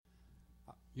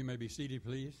You may be seated,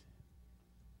 please.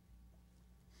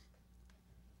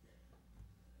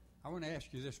 I want to ask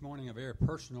you this morning a very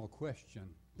personal question.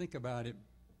 Think about it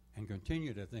and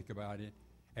continue to think about it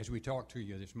as we talk to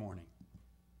you this morning.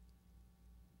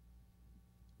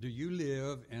 Do you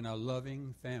live in a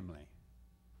loving family?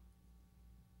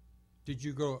 Did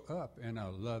you grow up in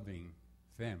a loving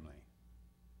family?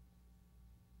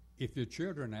 If your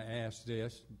children are asked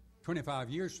this 25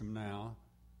 years from now,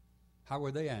 how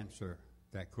would they answer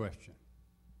that question?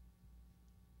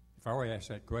 If I were asked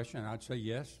that question, I'd say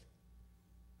yes.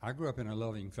 I grew up in a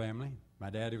loving family. My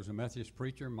daddy was a Methodist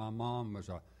preacher. My mom was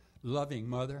a loving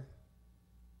mother.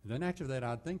 And then after that,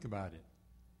 I'd think about it.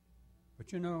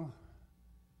 But you know,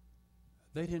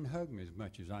 they didn't hug me as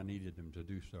much as I needed them to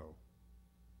do so.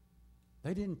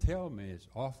 They didn't tell me as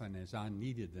often as I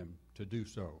needed them to do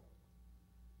so.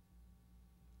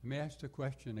 Let me ask the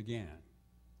question again.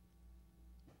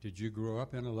 Did you grow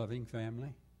up in a loving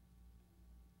family?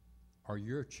 Are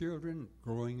your children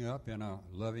growing up in a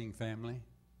loving family?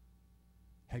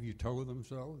 Have you told them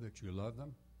so, that you love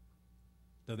them?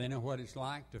 Do they know what it's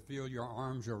like to feel your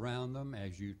arms around them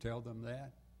as you tell them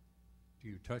that? Do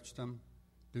you touch them?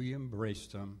 Do you embrace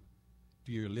them?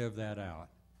 Do you live that out?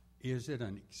 Is it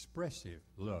an expressive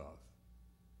love?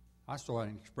 I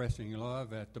started expressing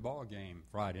love at the ball game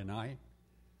Friday night.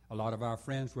 A lot of our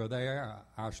friends were there.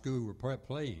 Our school were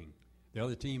playing. The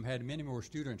other team had many more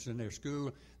students in their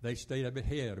school. They stayed up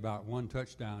ahead about one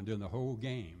touchdown during the whole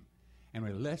game. And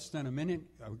with less than a minute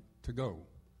to go,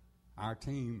 our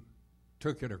team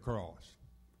took it across.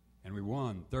 And we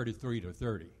won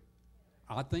 33-30.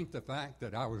 I think the fact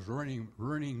that I was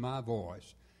ruining my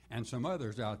voice and some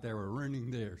others out there were ruining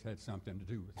theirs had something to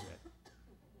do with that.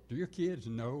 Do your kids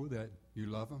know that you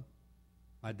love them?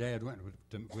 My dad went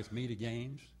with me to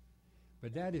games.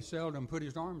 But Daddy seldom put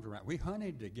his arms around. We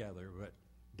hunted together, but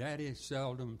Daddy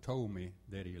seldom told me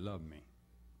that he loved me.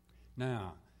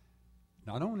 Now,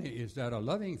 not only is that a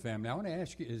loving family, I want to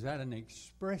ask you, is that an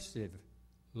expressive,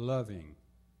 loving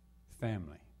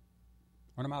family?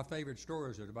 One of my favorite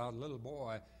stories is about a little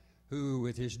boy who,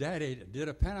 with his daddy, did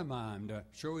a pantomime to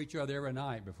show each other every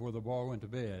night before the boy went to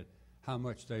bed how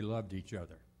much they loved each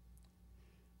other.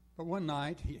 But one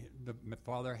night, the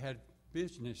father had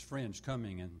business friends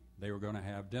coming, and they were going to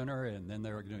have dinner, and then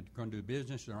they were going to do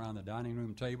business around the dining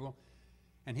room table.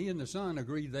 And he and the son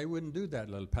agreed they wouldn't do that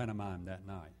little pantomime that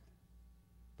night.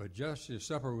 But just as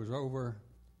supper was over,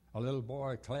 a little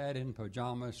boy clad in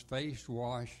pajamas, face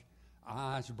washed,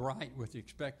 eyes bright with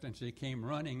expectancy, came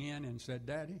running in and said,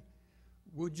 "Daddy,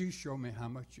 would you show me how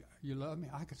much you love me?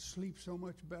 I could sleep so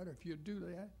much better if you'd do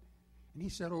that." And he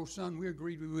said, "Oh, son, we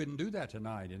agreed we wouldn't do that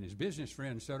tonight." And his business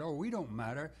friend said, "Oh, we don't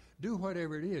matter. Do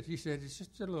whatever it is." He said, "It's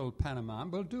just a little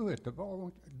pantomime. Well, do it. The boy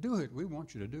won't do it. We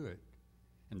want you to do it."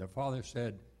 And the father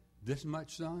said, "This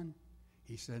much, son?"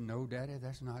 He said, "No, Daddy,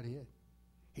 that's not it."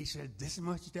 He said, "This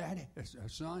much, Daddy,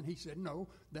 son?" He said, "No,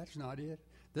 that's not it."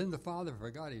 Then the father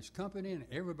forgot his company and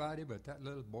everybody but that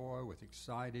little boy with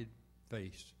excited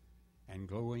face and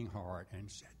glowing heart and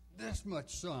said, "This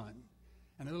much, son."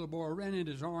 And the little boy ran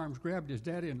into his arms, grabbed his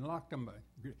daddy, and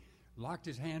locked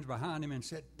his hands behind him and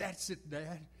said, "That's it,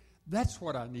 Dad. That's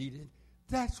what I needed.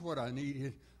 That's what I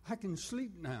needed. I can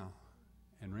sleep now."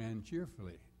 And ran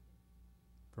cheerfully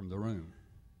from the room.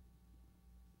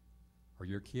 Are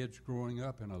your kids growing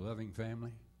up in a loving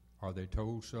family? Are they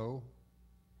told so?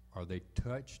 Are they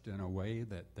touched in a way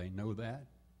that they know that?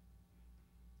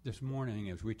 This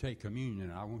morning, as we take communion,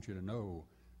 I want you to know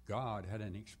God had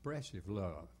an expressive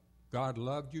love. God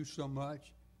loved you so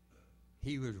much,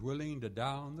 he was willing to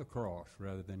die on the cross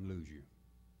rather than lose you.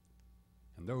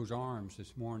 And those arms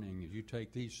this morning, as you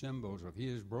take these symbols of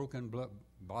his broken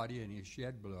body and his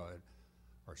shed blood,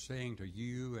 are saying to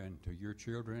you and to your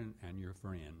children and your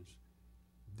friends,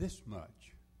 this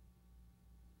much.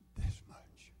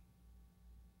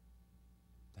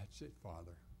 That's it,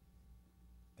 Father.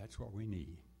 That's what we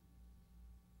need.